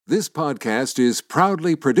This podcast is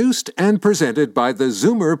proudly produced and presented by the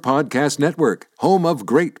Zoomer Podcast Network, home of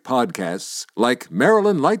great podcasts like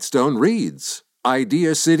Marilyn Lightstone Reads,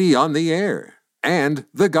 Idea City on the Air, and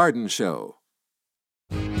The Garden Show.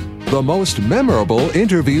 The most memorable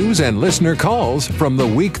interviews and listener calls from the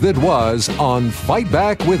week that was on Fight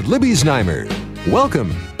Back with Libby Znaimer.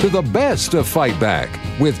 Welcome to the best of Fight Back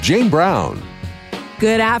with Jane Brown.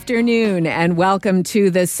 Good afternoon and welcome to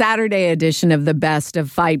the Saturday edition of the Best of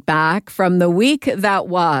Fight Back from the week that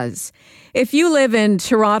was. If you live in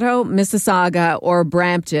Toronto, Mississauga, or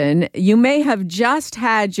Brampton, you may have just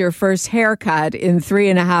had your first haircut in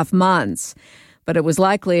 3.5 months. But it was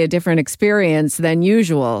likely a different experience than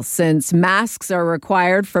usual since masks are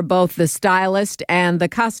required for both the stylist and the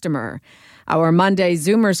customer. Our Monday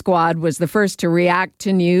Zoomer squad was the first to react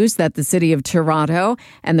to news that the City of Toronto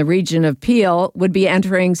and the region of Peel would be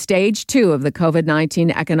entering Stage 2 of the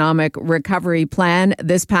COVID-19 Economic Recovery Plan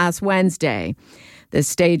this past Wednesday. This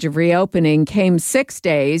stage of reopening came 6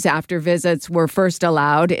 days after visits were first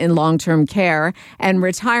allowed in long-term care and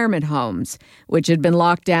retirement homes, which had been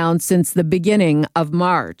locked down since the beginning of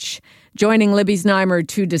March. Joining Libby Znaimer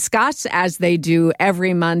to discuss, as they do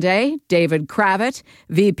every Monday, David Cravit,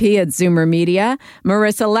 VP at Zoomer Media,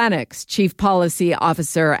 Marissa Lennox, Chief Policy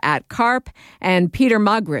Officer at CARP, and Peter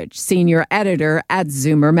Muggeridge, Senior Editor at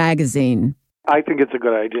Zoomer Magazine. I think it's a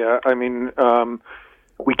good idea. I mean,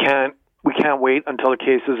 we can't wait until the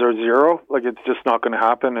cases are zero. Like, it's just not going to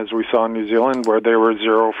happen, as we saw in New Zealand, where they were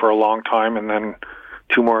zero for a long time and then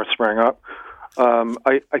 2 more sprang up.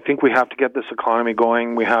 I think we have to get this economy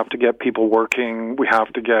going. We have to get people working. We just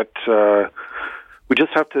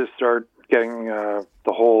have to start getting the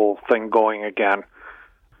whole thing going again.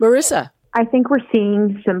 Marissa? I think we're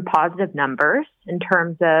seeing some positive numbers in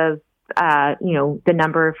terms of, the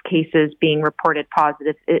number of cases being reported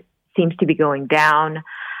positive. It seems to be going down.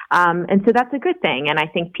 And so that's a good thing. And I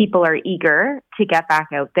think people are eager to get back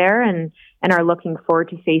out there and are looking forward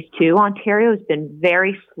to phase 2. Ontario has been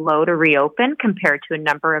very slow to reopen compared to a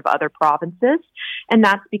number of other provinces. And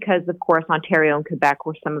that's because, of course, Ontario and Quebec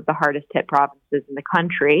were some of the hardest hit provinces in the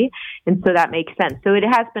country. And so that makes sense. So it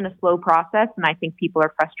has been a slow process. And I think people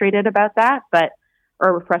are frustrated about that,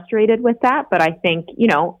 or frustrated with that. But I think,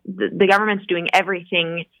 the government's doing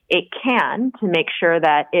everything it can to make sure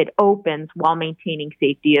that it opens while maintaining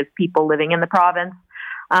safety of people living in the province.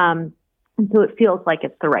 And so it feels like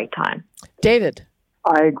it's the right time. David?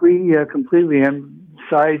 I agree completely and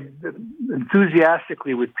side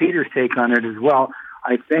enthusiastically with Peter's take on it as well.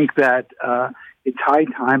 I think that it's high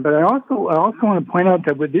time, but I also want to point out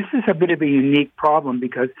that this is a bit of a unique problem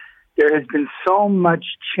because there has been so much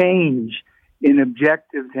change in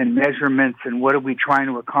objectives and measurements and what are we trying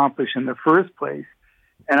to accomplish in the first place.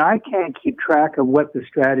 And I can't keep track of what the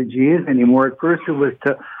strategy is anymore. At first it was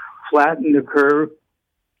to flatten the curve,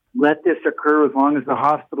 let this occur as long as the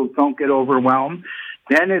hospitals don't get overwhelmed.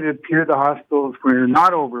 Then it appeared the hospitals were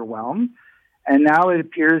not overwhelmed. And now it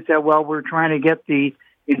appears that, we're trying to get the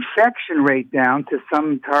infection rate down to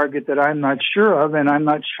some target that I'm not sure of, and I'm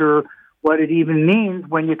not sure what it even means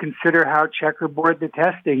when you consider how checkerboard the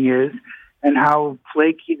testing is and how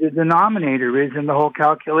flaky the denominator is in the whole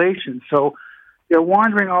calculation. So they're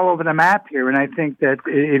wandering all over the map here, and I think that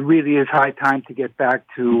it really is high time to get back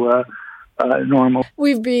to normal.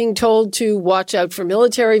 We've been told to watch out for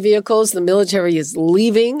military vehicles. The military is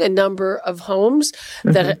leaving a number of homes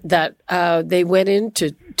that they went in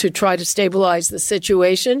to try to stabilize the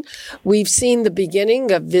situation. We've seen the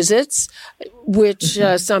beginning of visits, which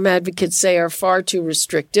some advocates say are far too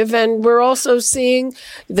restrictive. And we're also seeing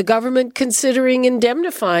the government considering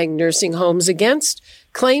indemnifying nursing homes against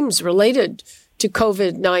claims related to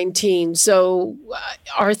COVID-19. So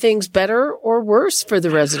are things better or worse for the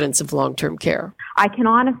residents of long-term care? I can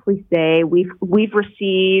honestly say we've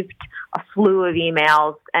received a slew of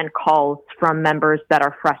emails and calls from members that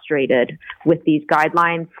are frustrated with these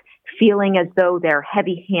guidelines, feeling as though they're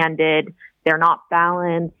heavy-handed, they're not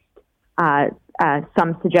balanced,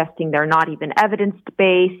 some suggesting they're not even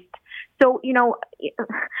evidence-based. So,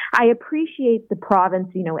 I appreciate the province,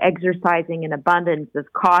 exercising an abundance of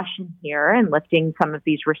caution here and lifting some of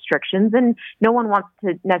these restrictions. And no one wants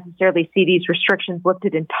to necessarily see these restrictions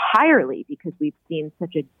lifted entirely because we've seen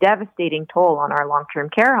such a devastating toll on our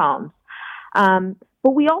long-term care homes.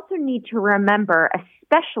 But we also need to remember,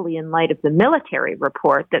 especially in light of the military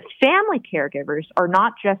report, that family caregivers are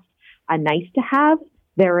not just a nice to have,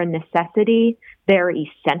 they're a necessity. They're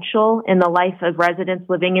essential in the life of residents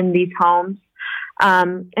living in these homes.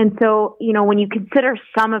 And so, when you consider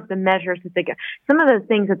some of the measures some of the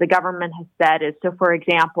things that the government has said is, so for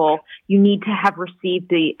example, you need to have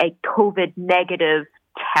received a COVID negative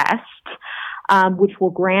test, which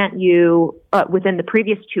will grant you within the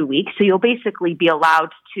previous 2 weeks. So you'll basically be allowed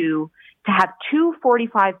to have 2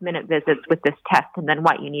 45-minute visits with this test, and then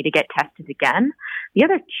you need to get tested again. The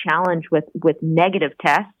other challenge with negative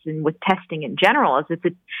tests and with testing in general is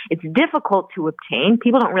it's difficult to obtain.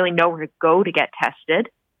 People don't really know where to go to get tested.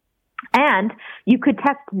 And you could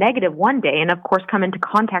test negative one day and, of course, come into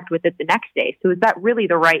contact with it the next day. So is that really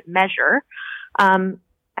the right measure? And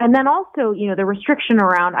then also, the restriction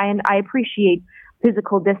around, I appreciate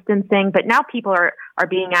physical distancing, but now people are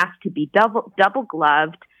being asked to be double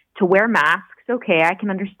gloved, to wear masks. Okay, I can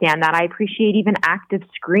understand that. I appreciate even active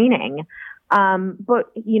screening.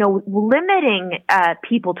 But, limiting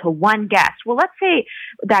people to one guest. Well, let's say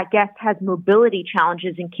that guest has mobility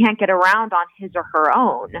challenges and can't get around on his or her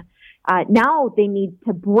own. Now they need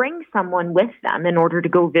to bring someone with them in order to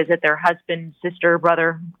go visit their husband, sister,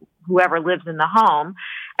 brother, whoever lives in the home.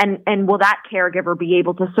 And will that caregiver be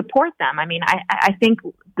able to support them? I mean, I think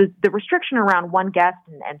the restriction around one guest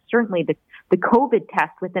and certainly the COVID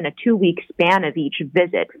test within a 2-week span of each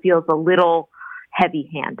visit feels a little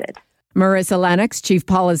heavy-handed. Marissa Lennox, Chief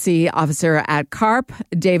Policy Officer at CARP,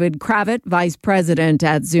 David Cravit, Vice President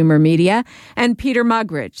at Zoomer Media, and Peter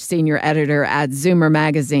Muggeridge, Senior Editor at Zoomer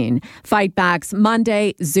Magazine. Fight Back's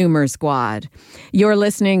Monday Zoomer Squad. You're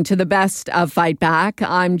listening to the best of Fight Back.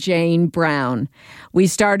 I'm Jane Brown. We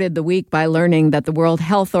started the week by learning that the World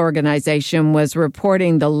Health Organization was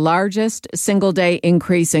reporting the largest single-day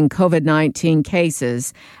increase in COVID-19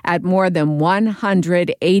 cases at more than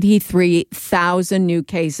 183,000 new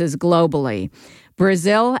cases globally.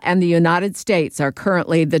 Brazil and the United States are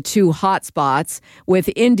currently the two hotspots, with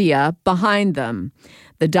India behind them.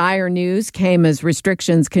 The dire news came as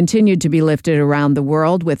restrictions continued to be lifted around the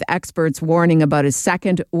world, with experts warning about a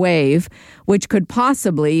second wave, which could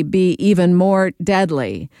possibly be even more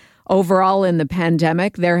deadly. Overall, in the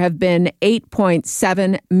pandemic, there have been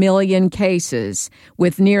 8.7 million cases,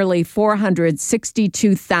 with nearly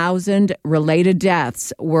 462,000 related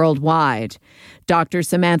deaths worldwide. Dr.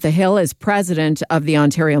 Samantha Hill is president of the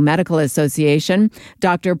Ontario Medical Association.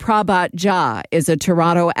 Dr. Prabhat Jha is a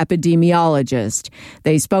Toronto epidemiologist.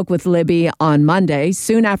 They spoke with Libby on Monday,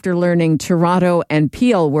 soon after learning Toronto and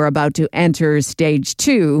Peel were about to enter stage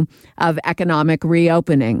 2 of economic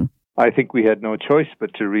reopening. I think we had no choice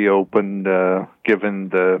but to reopen, given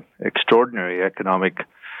the extraordinary economic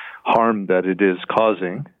harm that it is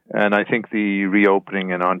causing. And I think the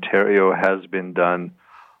reopening in Ontario has been done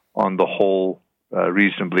on the whole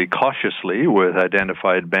reasonably cautiously, with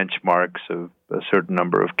identified benchmarks of a certain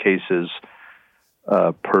number of cases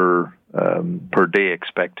per day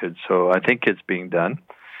expected. So I think it's being done.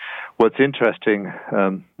 What's interesting,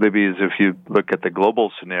 Libby, is if you look at the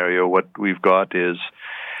global scenario, what we've got is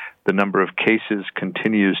the number of cases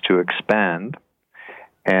continues to expand,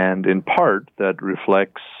 and in part that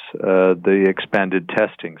reflects the expanded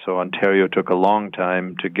testing. So Ontario took a long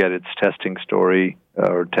time to get its testing story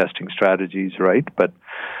or testing strategies right, but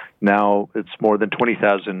now it's more than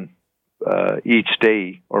 20,000 each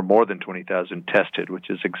day, or more than 20,000 tested,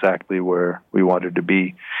 which is exactly where we wanted to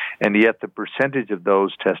be. And yet the percentage of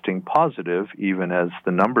those testing positive, even as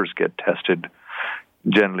the numbers get tested,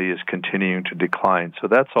 generally is continuing to decline. So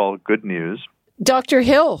that's all good news. Dr.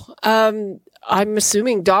 Hill, I'm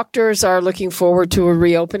assuming doctors are looking forward to a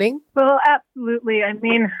reopening? Well, absolutely. I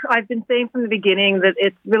mean, I've been saying from the beginning that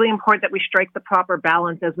it's really important that we strike the proper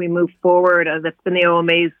balance as we move forward. That's been the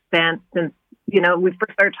OMA's stance since, we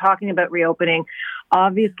first started talking about reopening.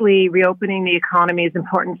 Obviously, reopening the economy is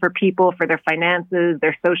important for people, for their finances,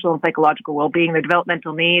 their social and psychological well-being, their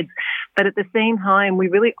developmental needs. But at the same time, we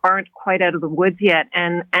really aren't quite out of the woods yet.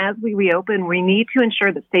 And as we reopen, we need to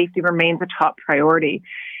ensure that safety remains a top priority.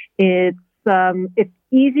 It's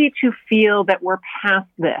easy to feel that we're past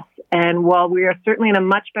this. And while we are certainly in a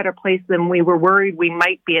much better place than we were worried we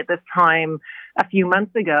might be at this time a few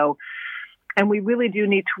months ago, and we really do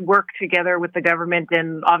need to work together with the government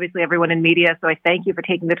and obviously everyone in media. So I thank you for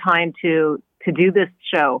taking the time to do this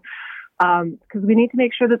show. Because we need to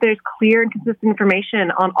make sure that there's clear and consistent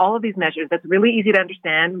information on all of these measures that's really easy to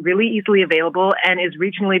understand, really easily available, and is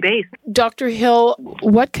regionally based. Dr. Hill,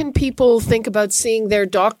 what can people think about seeing their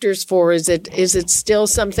doctors for? Is it still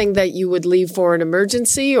something that you would leave for an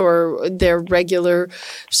emergency, or their regular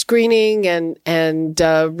screening and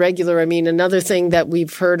regular, another thing that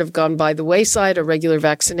we've heard have gone by the wayside are regular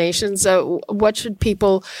vaccinations. What should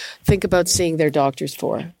people think about seeing their doctors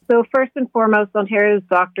for? So first and foremost, Ontario's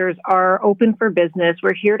doctors are open for business.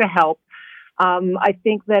 We're here to help. I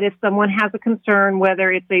think that if someone has a concern,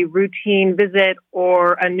 whether it's a routine visit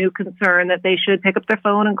or a new concern, that they should pick up their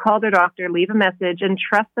phone and call their doctor, leave a message, and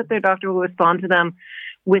trust that their doctor will respond to them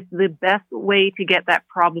with the best way to get that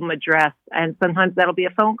problem addressed. And sometimes that'll be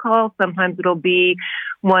a phone call. Sometimes it'll be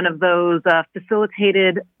one of those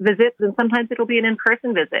facilitated visits, and sometimes it'll be an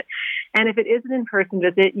in-person visit. And if it is an in-person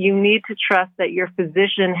visit, you need to trust that your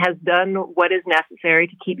physician has done what is necessary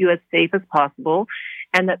to keep you as safe as possible,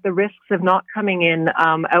 and that the risks of not coming in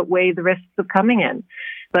outweigh the risks of coming in.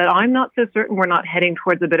 But I'm not so certain we're not heading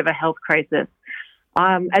towards a bit of a health crisis.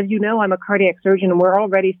 As you know, I'm a cardiac surgeon, and we're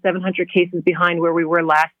already 700 cases behind where we were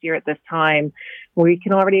last year at this time. We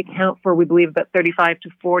can already account for, we believe, about 35 to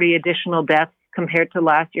 40 additional deaths compared to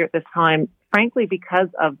last year at this time, frankly, because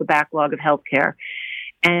of the backlog of healthcare.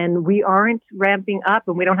 And we aren't ramping up,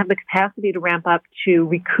 and we don't have the capacity to ramp up to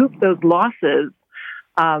recoup those losses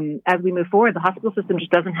as we move forward. The hospital system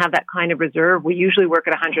just doesn't have that kind of reserve. We usually work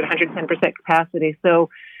at 100, 110% capacity. So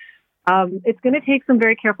it's going to take some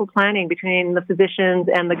very careful planning between the physicians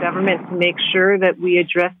and the government to make sure that we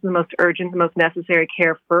address the most urgent, the most necessary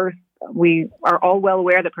care first. We are all well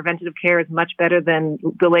aware that preventative care is much better than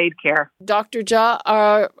delayed care. Dr. Jha,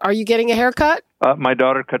 are you getting a haircut? My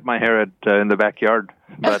daughter cut my hair in the backyard,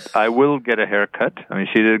 but I will get a haircut. I mean,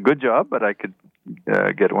 she did a good job, but I could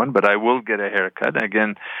get one. But I will get a haircut.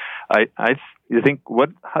 Again, you think,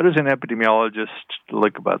 how does an epidemiologist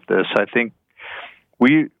look about this? I think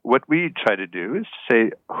what we try to do is to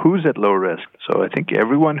say who's at low risk. So I think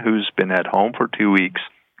everyone who's been at home for 2 weeks,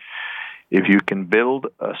 if you can build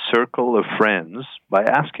a circle of friends by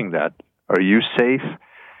asking that, are you safe?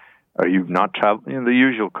 Are you not traveled? The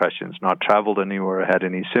usual questions, not traveled anywhere, had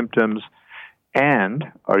any symptoms? And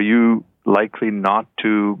are you likely not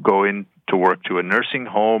to go in to work to a nursing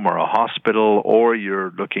home or a hospital, or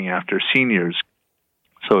you're looking after seniors?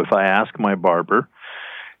 So if I ask my barber,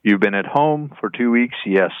 you've been at home for 2 weeks,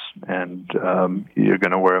 yes, and you're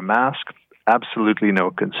going to wear a mask, absolutely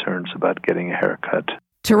no concerns about getting a haircut.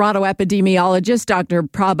 Toronto epidemiologist Dr.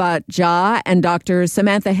 Prabhat Jha and Dr.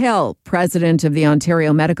 Samantha Hill, president of the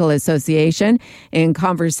Ontario Medical Association, in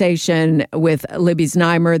conversation with Libby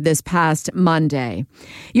Znaimer this past Monday.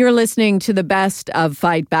 You're listening to the best of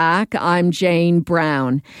Fight Back. I'm Jane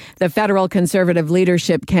Brown. The federal Conservative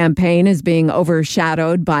leadership campaign is being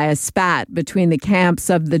overshadowed by a spat between the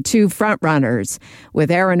camps of the two frontrunners,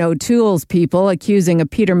 with Aaron O'Toole's people accusing a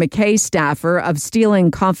Peter MacKay staffer of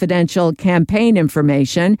stealing confidential campaign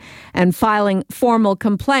information and filing formal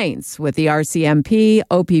complaints with the RCMP,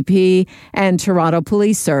 OPP, and Toronto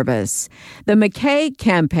Police Service. The MacKay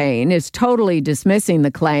campaign is totally dismissing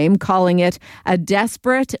the claim, calling it a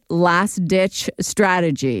desperate last-ditch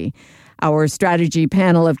strategy. Our strategy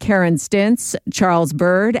panel of Karen Stintz, Charles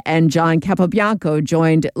Bird, and John Capobianco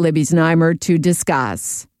joined Libby Znaimer to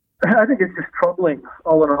discuss. I think it's just troubling,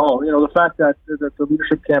 all in all. The fact that the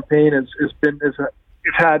leadership campaign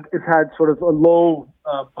it's had sort of a low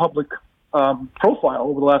public profile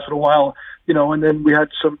over the last little while, and then we had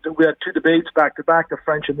two debates back to back, the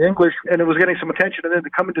French and the English, and it was getting some attention, and then to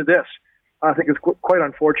come into this, I think it's quite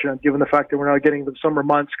unfortunate given the fact that we're not getting the summer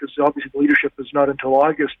months, because obviously the leadership is not until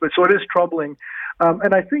August. But so it is troubling,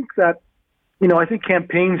 and I think that I think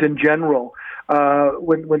campaigns in general,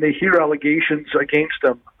 when they hear allegations against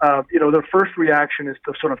them, their first reaction is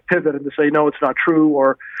to sort of pivot and to say, no, it's not true,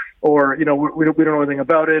 or we don't know anything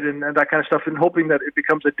about it, and that kind of stuff, and hoping that it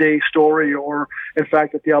becomes a day story, or in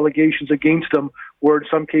fact that the allegations against them were in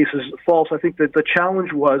some cases false. I think that the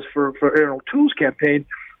challenge was for Aaron O'Toole's campaign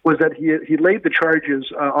was that he laid the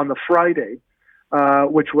charges on the Friday,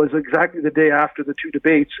 which was exactly the day after the two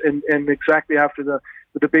debates, and exactly after the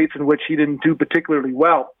debates in which he didn't do particularly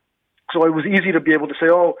well. So it was easy to be able to say,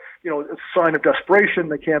 it's a sign of desperation.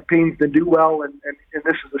 The campaign didn't do well, and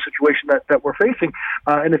this is the situation that we're facing.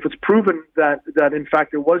 And if it's proven that in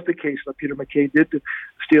fact it was the case that Peter MacKay did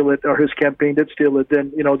steal it, or his campaign did steal it,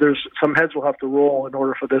 then there's some heads will have to roll in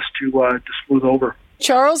order for this to smooth over.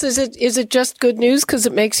 Charles, is it just good news because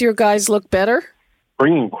it makes your guys look better?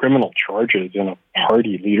 Bringing criminal charges in a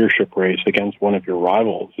party leadership race against one of your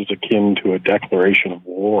rivals is akin to a declaration of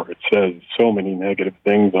war. It says so many negative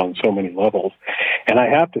things on so many levels. And I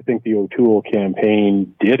have to think the O'Toole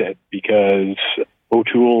campaign did it because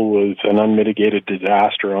O'Toole was an unmitigated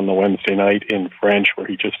disaster on the Wednesday night in French, where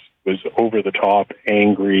he just was over the top,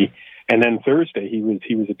 angry. And then Thursday, he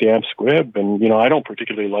was a damn squib. And, I don't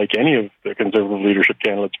particularly like any of the Conservative leadership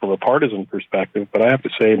candidates from a partisan perspective, but I have to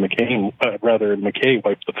say MacKay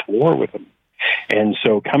wiped the floor with him. And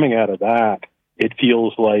so coming out of that, it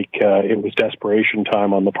feels like it was desperation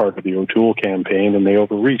time on the part of the O'Toole campaign, and they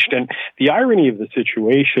overreached. And the irony of the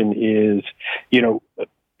situation is,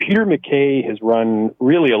 Peter MacKay has run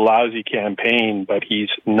really a lousy campaign, but he's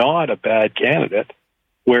not a bad candidate,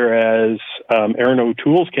 whereas Aaron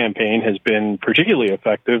O'Toole's campaign has been particularly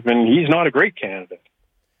effective, and he's not a great candidate.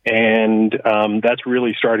 And that's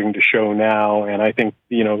really starting to show now, and I think,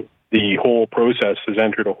 the whole process has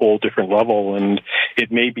entered a whole different level, and it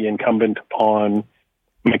may be incumbent upon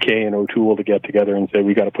MacKay and O'Toole to get together and say,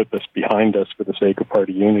 we got to put this behind us for the sake of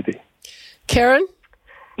party unity. Karen?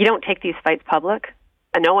 You don't take these fights public,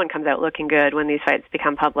 and no one comes out looking good when these fights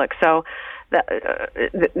become public. So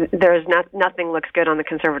there's nothing looks good on the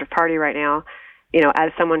Conservative Party right now.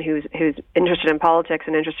 As someone who's interested in politics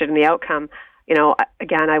and interested in the outcome,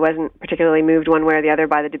 again, I wasn't particularly moved one way or the other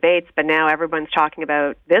by the debates, but now everyone's talking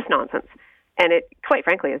about this nonsense. And it, quite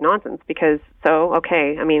frankly, is nonsense because, at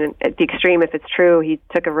the extreme, if it's true, he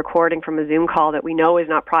took a recording from a Zoom call that we know is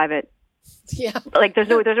not private. Yeah. Like, there's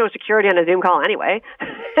no security on a Zoom call anyway.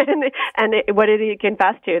 What did he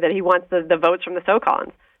confess to? That he wants the votes from the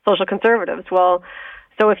SOCONs, social conservatives. Well,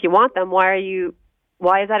 so if you want them, why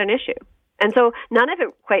is that an issue? And so none of it,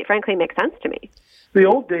 quite frankly, makes sense to me. The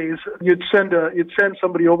old days, you'd send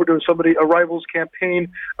somebody over to a rival's campaign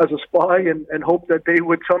as a spy and hope that they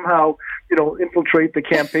would somehow, infiltrate the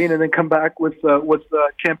campaign and then come back with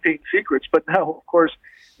campaign secrets. But now, of course,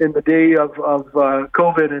 in the day of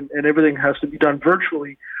COVID and everything has to be done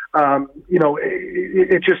virtually,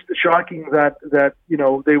 it's just shocking that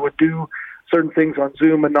they would do certain things on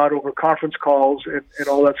Zoom and not over conference calls and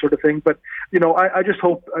all that sort of thing. But, I just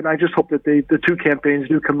hope that the two campaigns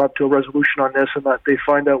do come up to a resolution on this and that they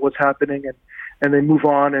find out what's happening and they move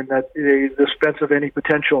on and that they dispense of any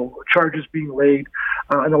potential charges being laid.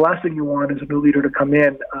 And the last thing you want is a new leader to come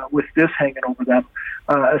in with this hanging over them,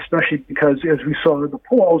 especially because, as we saw in the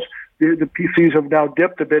polls, the PCs have now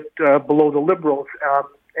dipped a bit below the Liberals. So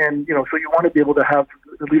you want to be able to have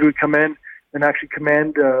the leader come in and actually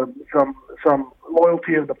command some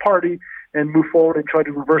loyalty of the party and move forward and try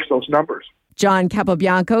to reverse those numbers. John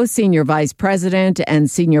Capobianco, Senior Vice President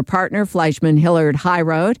and Senior Partner, Fleischman Hillard High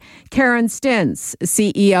Road, Karen Stintz,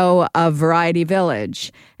 CEO of Variety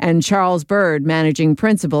Village, and Charles Bird, Managing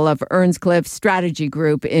Principal of Earnscliffe Strategy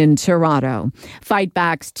Group in Toronto. Fight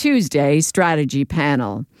Back's Tuesday Strategy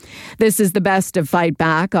Panel. This is the best of Fight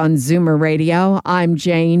Back on Zoomer Radio. I'm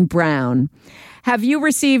Jane Brown. Have you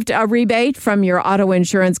received a rebate from your auto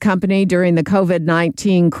insurance company during the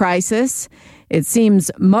COVID-19 crisis? It seems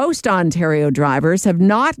most Ontario drivers have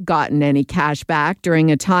not gotten any cash back during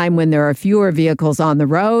a time when there are fewer vehicles on the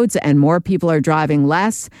roads and more people are driving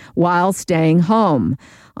less while staying home.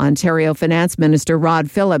 Ontario Finance Minister Rod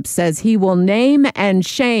Phillips says he will name and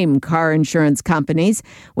shame car insurance companies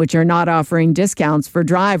which are not offering discounts for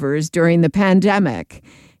drivers during the pandemic.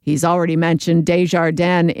 He's already mentioned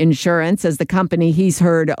Desjardins Insurance as the company he's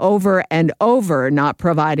heard over and over not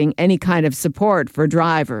providing any kind of support for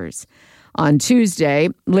drivers. On Tuesday,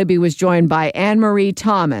 Libby was joined by Anne-Marie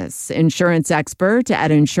Thomas, insurance expert at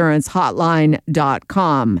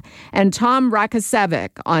insurancehotline.com, and Tom Rakocevic,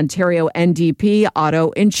 Ontario NDP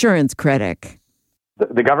auto insurance critic.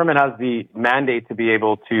 The government has the mandate to be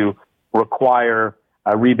able to require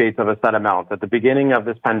rebates of a set amount. At the beginning of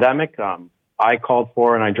this pandemic, I called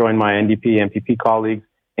for, and I joined my NDP, MPP colleagues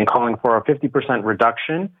in calling for a 50%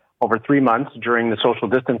 reduction over 3 months during the social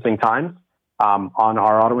distancing times on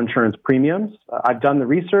our auto insurance premiums. I've done the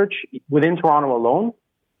research. Within Toronto alone,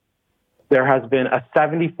 there has been a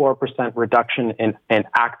 74% reduction in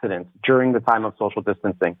accidents during the time of social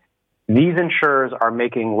distancing. These insurers are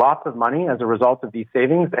making lots of money as a result of these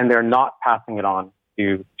savings, and they're not passing it on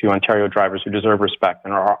to Ontario drivers who deserve respect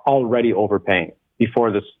and are already overpaying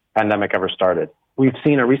before this pandemic ever started. We've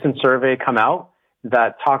seen a recent survey come out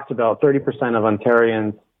that talks about 30% of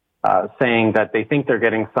Ontarians saying that they think they're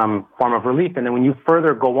getting some form of relief. And then when you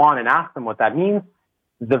further go on and ask them what that means,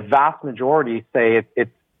 the vast majority say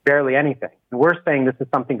it's barely anything. And we're saying this is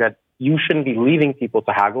something that you shouldn't be leaving people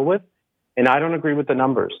to haggle with. And I don't agree with the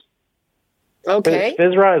numbers. Okay.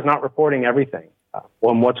 FSRA is not reporting everything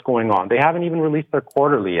on what's going on. They haven't even released their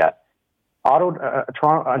quarterly yet.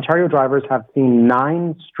 Ontario drivers have seen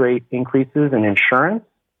 9 straight increases in insurance.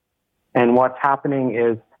 And what's happening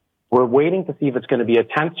is we're waiting to see if it's going to be a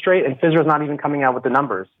 10th straight, and FSRA is not even coming out with the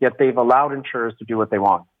numbers, yet they've allowed insurers to do what they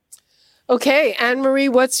want. Okay, Anne-Marie,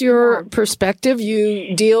 what's your perspective?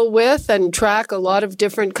 You deal with and track a lot of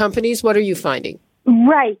different companies. What are you finding?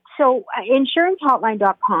 Right. So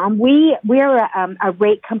insurancehotline.com, we're a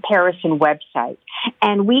rate comparison website,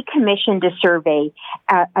 and we commissioned a survey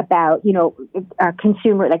about,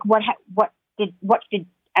 consumer, like what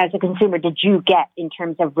as a consumer, did you get in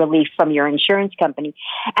terms of relief from your insurance company?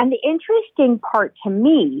 And the interesting part to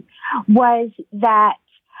me was that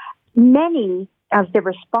many of the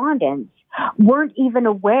respondents weren't even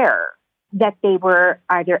aware that they were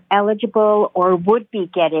either eligible or would be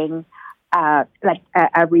getting a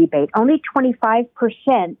rebate. Only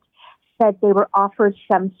 25% said they were offered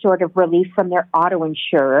some sort of relief from their auto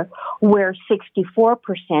insurer, where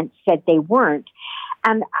 64% said they weren't.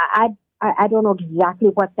 And I don't know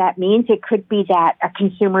exactly what that means. It could be that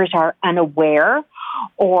consumers are unaware,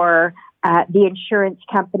 or the insurance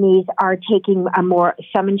companies are taking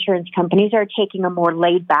some insurance companies are taking a more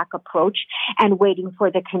laid back approach and waiting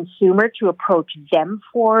for the consumer to approach them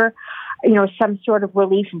for, some sort of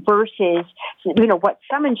relief versus, what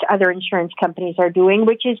some other insurance companies are doing,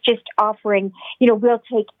 which is just offering, we'll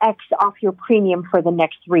take X off your premium for the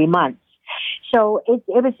next 3 months. So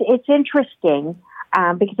it's interesting.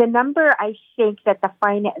 Because the number I think that that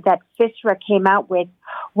FSRA came out with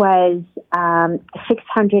was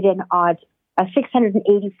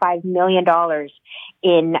 $685 million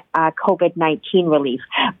in COVID-19 relief.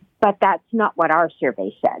 But that's not what our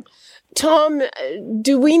survey said. Tom,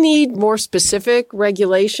 do we need more specific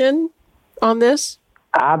regulation on this?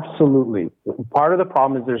 Absolutely. Part of the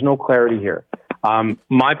problem is there's no clarity here.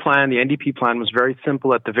 My plan, the NDP plan, was very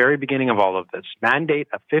simple at the very beginning of all of this. Mandate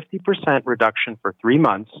a 50% reduction for 3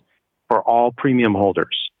 months for all premium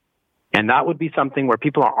holders. And that would be something where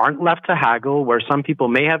people aren't left to haggle, where some people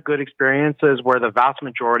may have good experiences, where the vast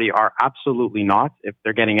majority are absolutely not, if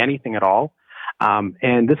they're getting anything at all.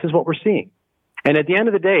 And this is what we're seeing. And at the end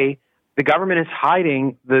of the day, the government is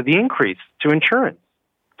hiding the increase to insurance.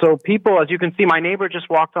 So people, as you can see, my neighbor just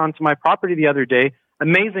walked onto my property the other day.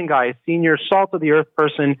 Amazing guy, senior, salt of the earth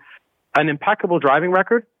person, an impeccable driving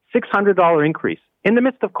record, $600 increase in the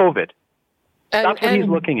midst of COVID. That's what he's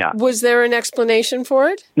looking at. Was there an explanation for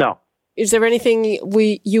it? No. Is there anything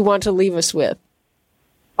you want to leave us with?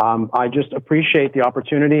 I just appreciate the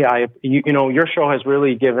opportunity. Your show has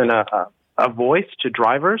really given a voice to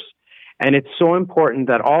drivers, and it's so important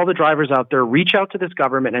that all the drivers out there reach out to this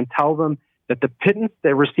government and tell them that the pittance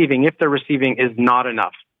they're receiving, if they're receiving, is not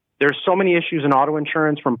enough. There's so many issues in auto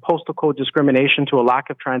insurance, from postal code discrimination to a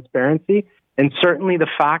lack of transparency, and certainly the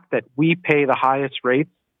fact that we pay the highest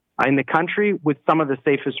rates in the country with some of the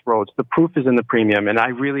safest roads. The proof is in the premium, and I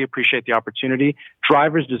really appreciate the opportunity.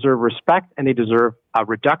 Drivers deserve respect, and they deserve a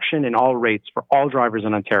reduction in all rates for all drivers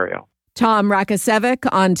in Ontario. Tom Rakocevic,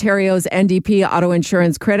 Ontario's NDP auto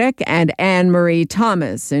insurance critic, and Anne-Marie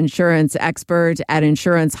Thomas, insurance expert at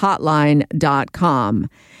insurancehotline.com.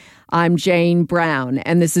 I'm Jane Brown,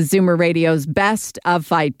 and this is Zoomer Radio's Best of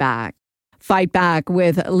Fight Back. Fight Back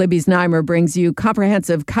with Libby Znaimer brings you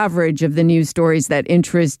comprehensive coverage of the news stories that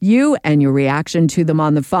interest you and your reaction to them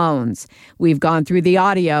on the phones. We've gone through the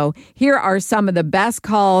audio. Here are some of the best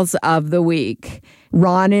calls of the week.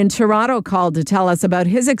 Ron in Toronto called to tell us about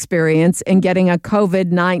his experience in getting a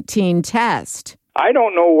COVID-19 test. I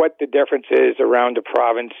don't know what the difference is around the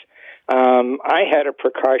province. I had a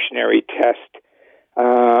precautionary test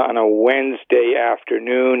on a Wednesday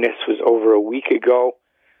afternoon. This was over a week ago.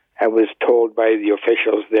 I was told by the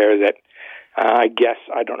officials there that I guess,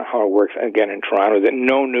 I don't know how it works again in Toronto, that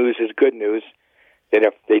no news is good news. That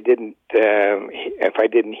if I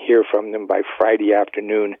didn't hear from them by Friday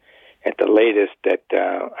afternoon at the latest, that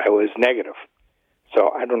I was negative.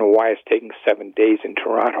 So I don't know why it's taking 7 days in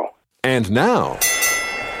Toronto. And now,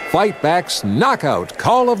 Fight Back's Knockout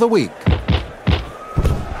Call of the Week.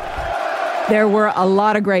 There were a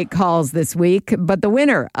lot of great calls this week, but the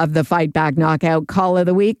winner of the Fight Back Knockout Call of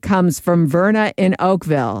the Week comes from Verna in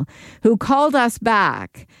Oakville, who called us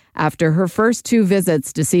back after her first 2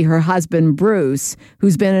 visits to see her husband, Bruce,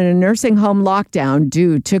 who's been in a nursing home lockdown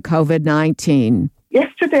due to COVID-19.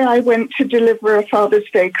 Yesterday, I went to deliver a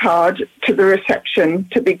Father's Day card to the reception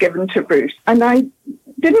to be given to Bruce. And I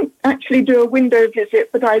didn't actually do a window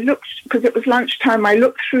visit, but I looked, because it was lunchtime, I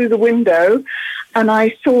looked through the window and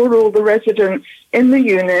I saw all the residents in the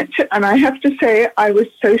unit. And I have to say, I was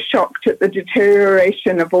so shocked at the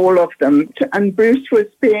deterioration of all of them. And Bruce was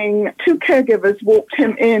 2 caregivers walked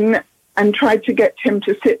him in and tried to get him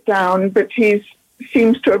to sit down, but he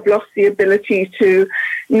seems to have lost the ability to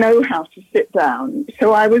know how to sit down.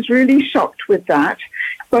 So I was really shocked with that.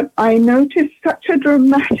 But I noticed such a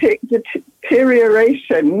dramatic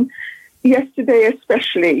deterioration yesterday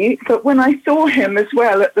especially, but when I saw him as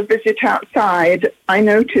well at the visit outside, I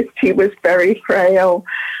noticed he was very frail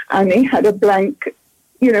and he had a blank,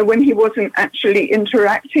 when he wasn't actually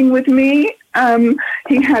interacting with me,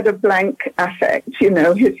 he had a blank affect,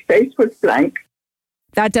 his face was blank.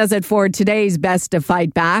 That does it for today's Best of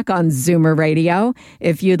Fight Back on Zoomer Radio.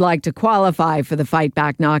 If you'd like to qualify for the Fight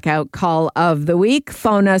Back Knockout Call of the Week,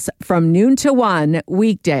 phone us from noon to 1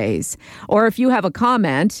 weekdays. Or if you have a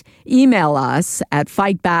comment, email us at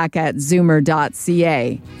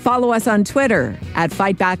fightback@zoomer.ca. Follow us on Twitter at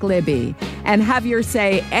FightbackLibby. And have your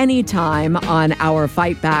say anytime on our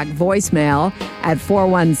Fight Back voicemail at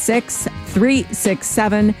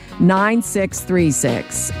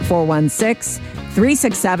 416-367-9636.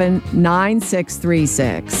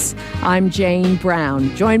 416-367-9636. I'm Jane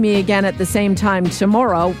Brown. Join me again at the same time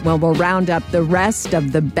tomorrow when we'll round up the rest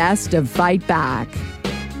of the Best of Fight Back.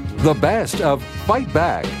 The Best of Fight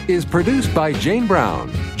Back is produced by Jane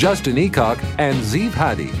Brown, Justin Eacock, and Zeev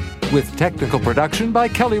Hadi, with technical production by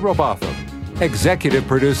Kelly Robotham. Executive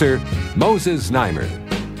producer, Moses Znaimer.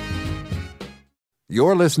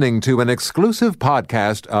 You're listening to an exclusive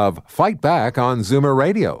podcast of Fight Back on Zoomer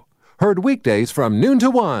Radio. Heard weekdays from noon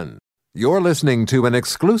to 1. You're listening to an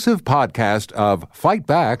exclusive podcast of Fight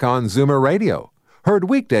Back on Zoomer Radio. Heard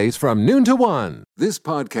weekdays from noon to 1. This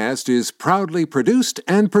podcast is proudly produced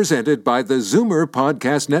and presented by the Zoomer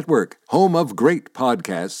Podcast Network, home of great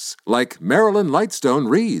podcasts like Marilyn Lightstone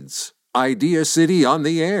Reads, Idea City on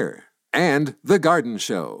the Air, and The Garden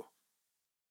Show.